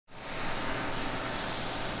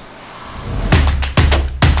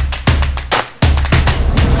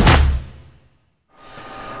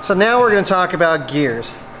So now we're going to talk about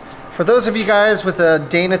gears. For those of you guys with a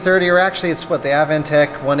Dana 30, or actually it's what the Advantek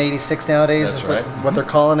 186 nowadays That's is right. what they're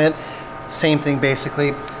calling it. Same thing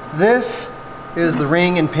basically. This is the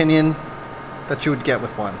ring and pinion that you would get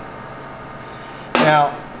with one.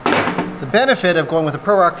 Now, the benefit of going with a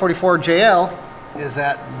ProRock 44 JL is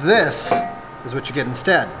that this is what you get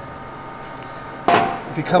instead.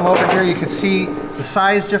 If you come over here, you can see the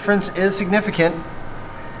size difference is significant.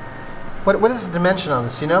 What is the dimension on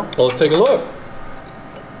this, you know? Well, let's take a look.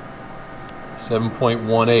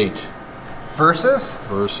 7.18 versus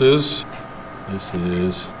this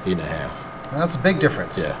is 8.5. That's a big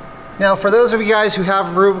difference. Yeah. Now, for those of you guys who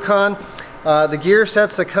have Rubicon, the gear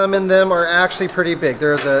sets that come in them are actually pretty big.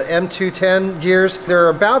 They're the M210 gears. They're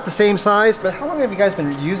about the same size, but how long have you guys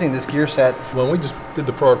been using this gear set? When we just did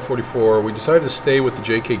the ProRock 44, we decided to stay with the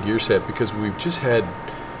JK gear set because we've just had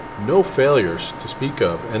no failures to speak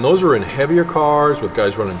of. And those are in heavier cars with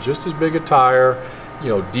guys running just as big a tire, you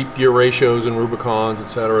know, deep gear ratios and Rubicons,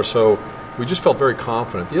 etc. So we just felt very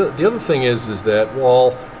confident. The other thing is that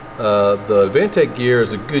while the Advantek gear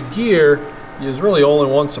is a good gear, there's really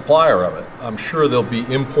only one supplier of it. I'm sure there'll be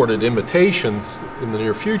imported imitations in the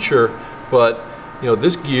near future, but you know,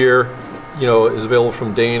 this gear, you know, is available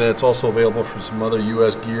from Dana. It's also available from some other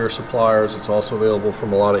U.S. gear suppliers. It's also available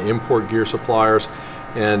from a lot of import gear suppliers.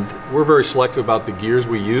 And we're very selective about the gears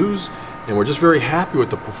we use, and we're just very happy with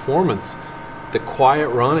the performance, the quiet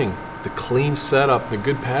running, the clean setup, the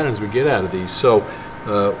good patterns we get out of these. So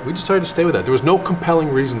we decided to stay with that. There was no compelling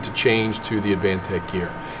reason to change to the Advantek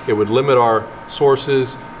gear. It would limit our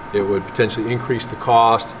sources, it would potentially increase the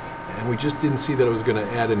cost, and we just didn't see that it was going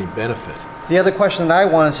to add any benefit. The other question that I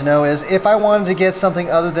wanted to know is if I wanted to get something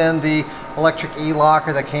other than the electric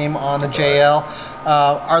e-locker that came on the JL,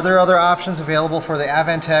 are there other options available for the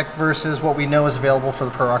Advantek versus what we know is available for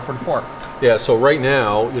the ProRock 44? Yeah, so right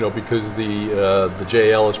now, you know, because the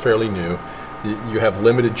JL is fairly new, you have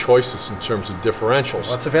limited choices in terms of differentials.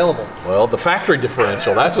 What's available? Well, the factory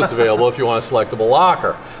differential, that's what's available if you want a selectable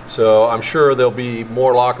locker. So I'm sure there'll be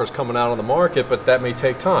more lockers coming out on the market, but that may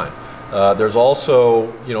take time. There's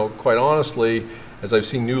also, you know, quite honestly, as I've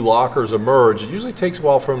seen new lockers emerge, it usually takes a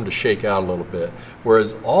while for them to shake out a little bit.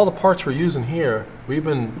 Whereas all the parts we're using here, we've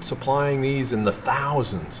been supplying these in the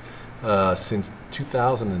thousands since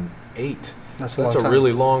 2008. That's a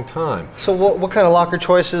really long time. So what kind of locker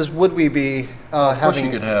choices would we be having? Of course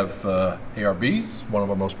you could have ARBs, one of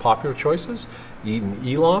our most popular choices, Eaton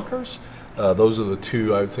E-lockers. Those are the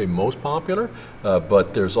two I would say most popular,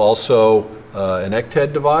 but there's also an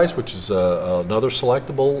ECTED device, which is another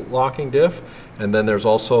selectable locking diff, and then there's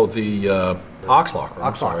also the aux locker.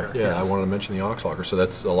 Aux locker, yeah, yes. I wanted to mention the aux locker. So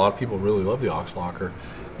that's a lot of people really love the aux locker,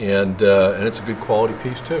 and it's a good quality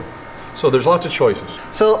piece too. So there's lots of choices.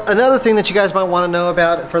 So another thing that you guys might want to know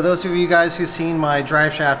about, for those of you guys who've seen my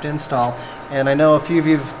drive shaft install, and I know a few of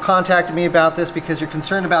you have contacted me about this because you're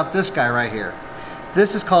concerned about this guy right here.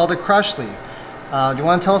 This is called a crush sleeve. Do you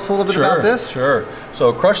want to tell us a little bit about this? Sure.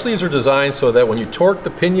 So crush sleeves are designed so that when you torque the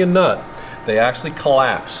pinion nut, they actually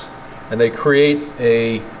collapse and they create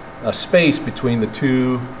a space between the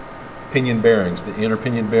two pinion bearings, the inner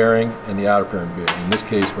pinion bearing and the outer pinion bearing. In this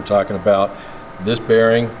case, we're talking about this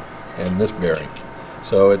bearing and this bearing.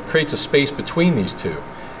 So it creates a space between these two.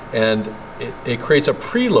 And it creates a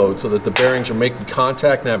preload so that the bearings are making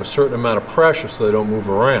contact and have a certain amount of pressure so they don't move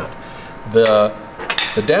around.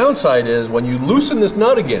 The downside is when you loosen this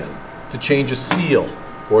nut again to change a seal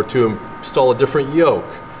or to install a different yoke,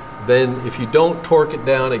 then if you don't torque it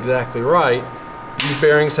down exactly right, these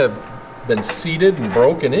bearings have been seated and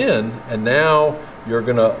broken in, and now you're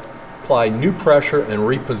going to apply new pressure and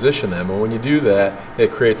reposition them. And when you do that,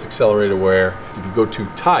 it creates accelerated wear. If you go too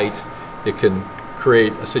tight, it can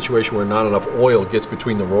create a situation where not enough oil gets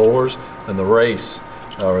between the rollers and the race,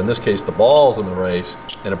 or in this case the balls in the race,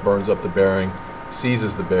 and it burns up the bearing,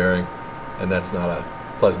 seizes the bearing, and that's not a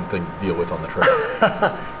pleasant thing to deal with on the track.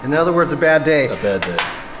 In other words, a bad day. A bad day.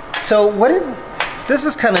 So this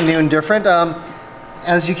is kind of new and different.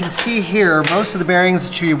 As you can see here, most of the bearings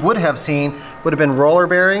that you would have seen would have been roller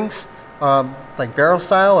bearings, like barrel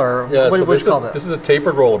style, or yeah, what do you call that? This is a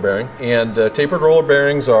tapered roller bearing, and tapered roller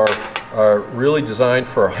bearings are really designed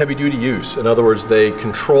for heavy duty use. In other words, they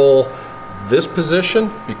control this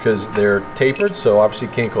position because they're tapered, so obviously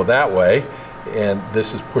you can't go that way, and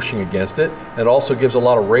this is pushing against it, and it also gives a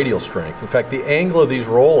lot of radial strength. In fact, the angle of these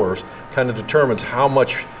rollers kind of determines how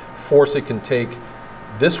much force it can take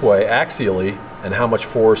this way axially and how much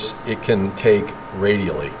force it can take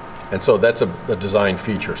radially. And so that's a design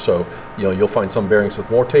feature. So you'll find some bearings with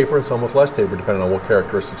more taper and some with less taper depending on what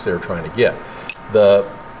characteristics they're trying to get. The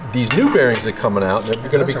these new bearings that are coming out, you're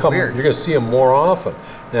going to see them more often.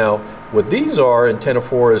 Now, what these are intended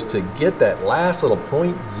for is to get that last little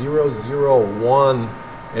 0.001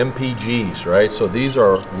 mpgs, right? So these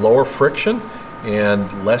are lower friction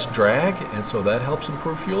and less drag, and so that helps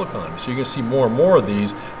improve fuel economy. So you're going to see more and more of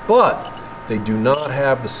these, but they do not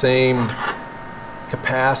have the same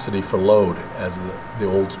capacity for load as the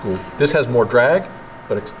old school. This has more drag,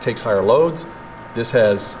 but it takes higher loads. This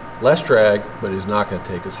has less drag, but is not going to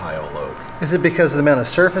take as high a load. Is it because of the amount of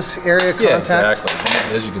surface area contact? Yeah,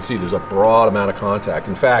 exactly. As you can see, there's a broad amount of contact.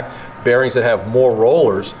 In fact, bearings that have more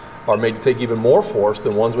rollers are made to take even more force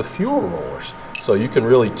than ones with fewer rollers. So you can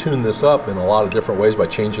really tune this up in a lot of different ways by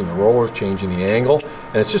changing the rollers, changing the angle,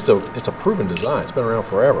 and it's a proven design. It's been around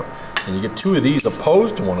forever. And you get two of these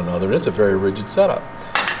opposed to one another, and it's a very rigid setup.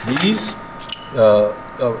 These are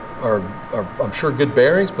I'm sure good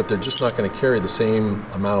bearings, but they're just not going to carry the same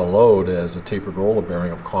amount of load as a tapered roller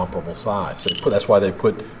bearing of comparable size. So that's why they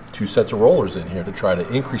put two sets of rollers in here to try to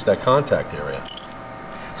increase that contact area.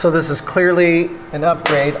 So this is clearly an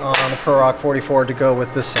upgrade on the ProRock 44 to go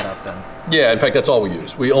with this setup then? Yeah, in fact, that's all we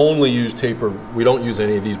use. We only use tapered. We don't use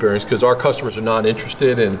any of these bearings because our customers are not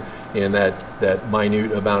interested in that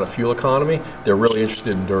minute amount of fuel economy. They're really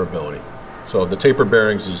interested in durability. So the tapered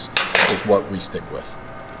bearings is what we stick with.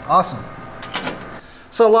 Awesome.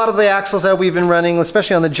 So a lot of the axles that we've been running,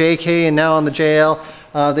 especially on the JK and now on the JL,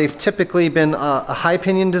 they've typically been a high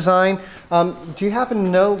pinion design. Do you happen to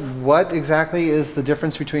know what exactly is the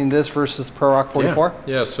difference between this versus the ProRock 44?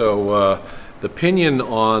 Yeah, so the pinion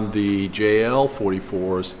on the JL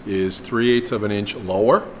 44s is 3/8 of an inch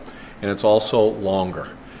lower, and it's also longer.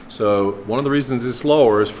 So one of the reasons it's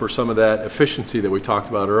lower is for some of that efficiency that we talked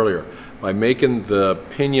about earlier. By making the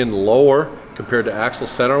pinion lower compared to axle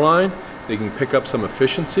center line, they can pick up some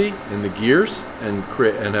efficiency in the gears and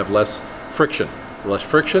have less friction. Less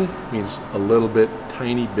friction means a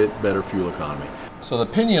tiny bit better fuel economy. So the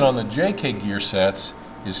pinion on the JK gear sets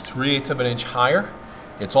is 3/8 of an inch higher.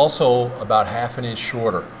 It's also about 1/2 an inch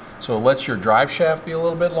shorter. So it lets your drive shaft be a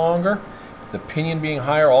little bit longer. The pinion being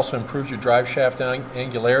higher also improves your drive shaft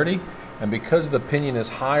angularity. And because the pinion is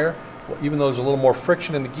higher, even though there's a little more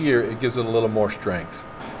friction in the gear, it gives it a little more strength.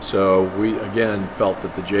 So we, again, felt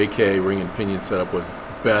that the JK ring and pinion setup was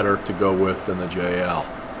better to go with than the JL.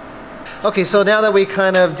 Okay, so now that we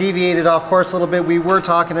kind of deviated off course a little bit, we were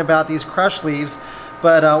talking about these crush leaves,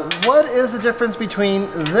 but what is the difference between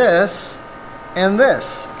this and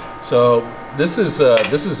this? So this is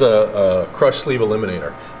a crush sleeve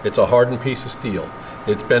eliminator. It's a hardened piece of steel.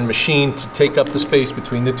 It's been machined to take up the space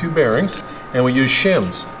between the two bearings, and we use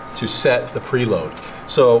shims to set the preload.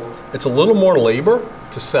 So it's a little more labor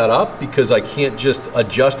to set up because I can't just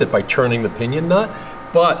adjust it by turning the pinion nut,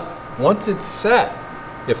 but once it's set,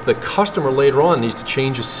 if the customer later on needs to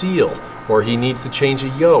change a seal, or he needs to change a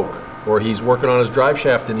yoke, or he's working on his drive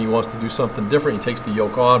shaft and he wants to do something different, he takes the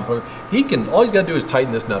yoke on, but all he's got to do is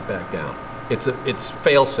tighten this nut back down. It's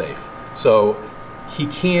fail safe. So he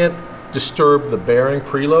can't disturb the bearing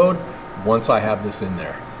preload once I have this in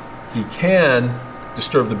there. He can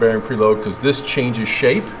disturb the bearing preload because this changes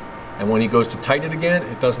shape, and when he goes to tighten it again,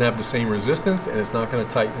 it doesn't have the same resistance and it's not going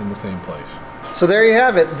to tighten in the same place. So there you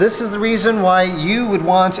have it. This is the reason why you would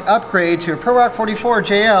want to upgrade to a ProRock 44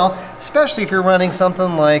 JL, especially if you're running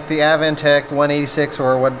something like the Advantek 186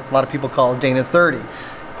 or what a lot of people call a Dana 30.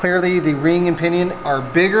 Clearly the ring and pinion are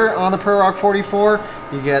bigger on the ProRock 44.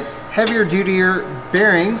 You get heavier dutier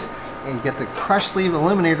bearings and you get the crush sleeve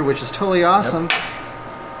eliminator, which is totally awesome. Yep.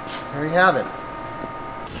 There you have it.